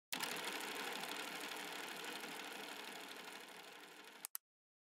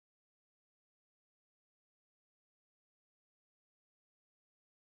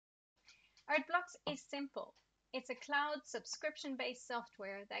Blox is simple. It's a cloud subscription-based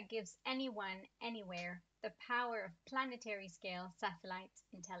software that gives anyone, anywhere, the power of planetary scale satellite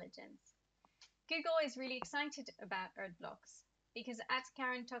intelligence. Google is really excited about Blox because, as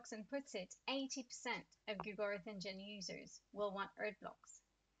Karen Tuxen puts it, 80% of Google Earth Engine users will want Blox,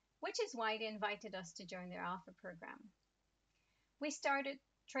 which is why they invited us to join their alpha program. We started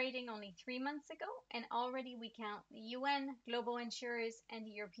trading only 3 months ago, and already we count the UN, global insurers, and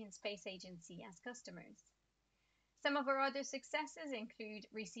the European Space Agency as customers. Some of our other successes include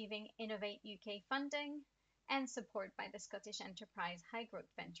receiving Innovate UK funding and support by the Scottish Enterprise High Growth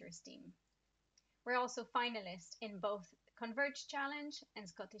Ventures team. We're also finalists in both Converge Challenge and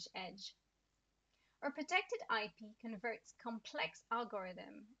Scottish Edge. Our protected IP converts complex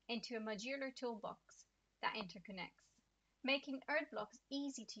algorithm into a modular toolbox that interconnects, making Blox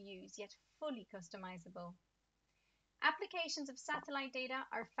easy to use yet fully customizable. Applications of satellite data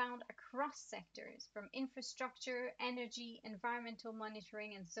are found across sectors, from infrastructure, energy, environmental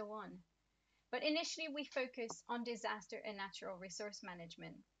monitoring, and so on. But initially, we focus on disaster and natural resource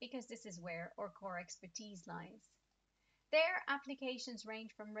management because this is where our core expertise lies. Their applications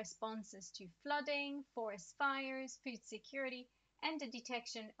range from responses to flooding, forest fires, food security, and the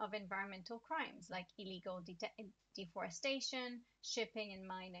detection of environmental crimes like illegal deforestation, shipping, and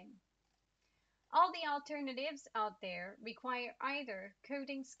mining. All the alternatives out there require either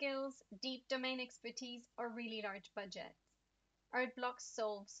coding skills, deep domain expertise, or really large budgets. Blox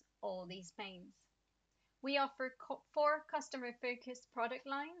solves all these pains. We offer 4 customer-focused product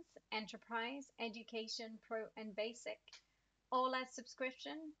lines: Enterprise, Education, Pro, and Basic, all at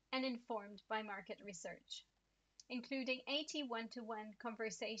subscription and informed by market research, including 80 one-to-one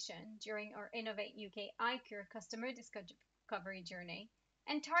conversation during our Innovate UK iCure customer discovery journey,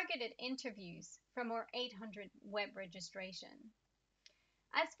 and targeted interviews from our 800 web registration.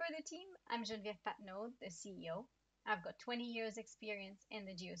 As for the team, I'm Genevieve Patenaude, the CEO. I've got 20 years experience in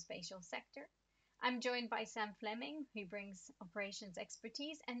the geospatial sector. I'm joined by Sam Fleming, who brings operations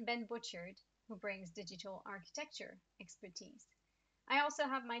expertise, and Ben Butchard, who brings digital architecture expertise. I also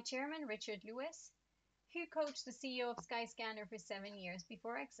have my chairman, Richard Lewis, who coached the CEO of Skyscanner for 7 years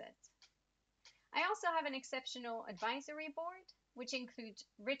before exit. I also have an exceptional advisory board, which includes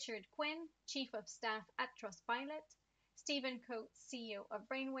Richard Quinn, Chief of Staff at Trustpilot, Stephen Coates, CEO of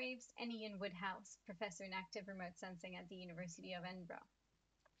Brainwaves, and Ian Woodhouse, Professor in Active Remote Sensing at the University of Edinburgh.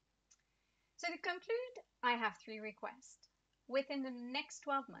 So to conclude, I have 3 requests. Within the next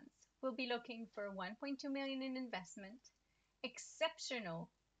 12 months, we'll be looking for 1.2 million in investment, exceptional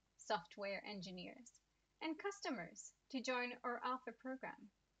software engineers, and customers to join our alpha program.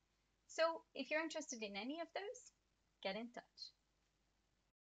 So if you're interested in any of those, get in touch.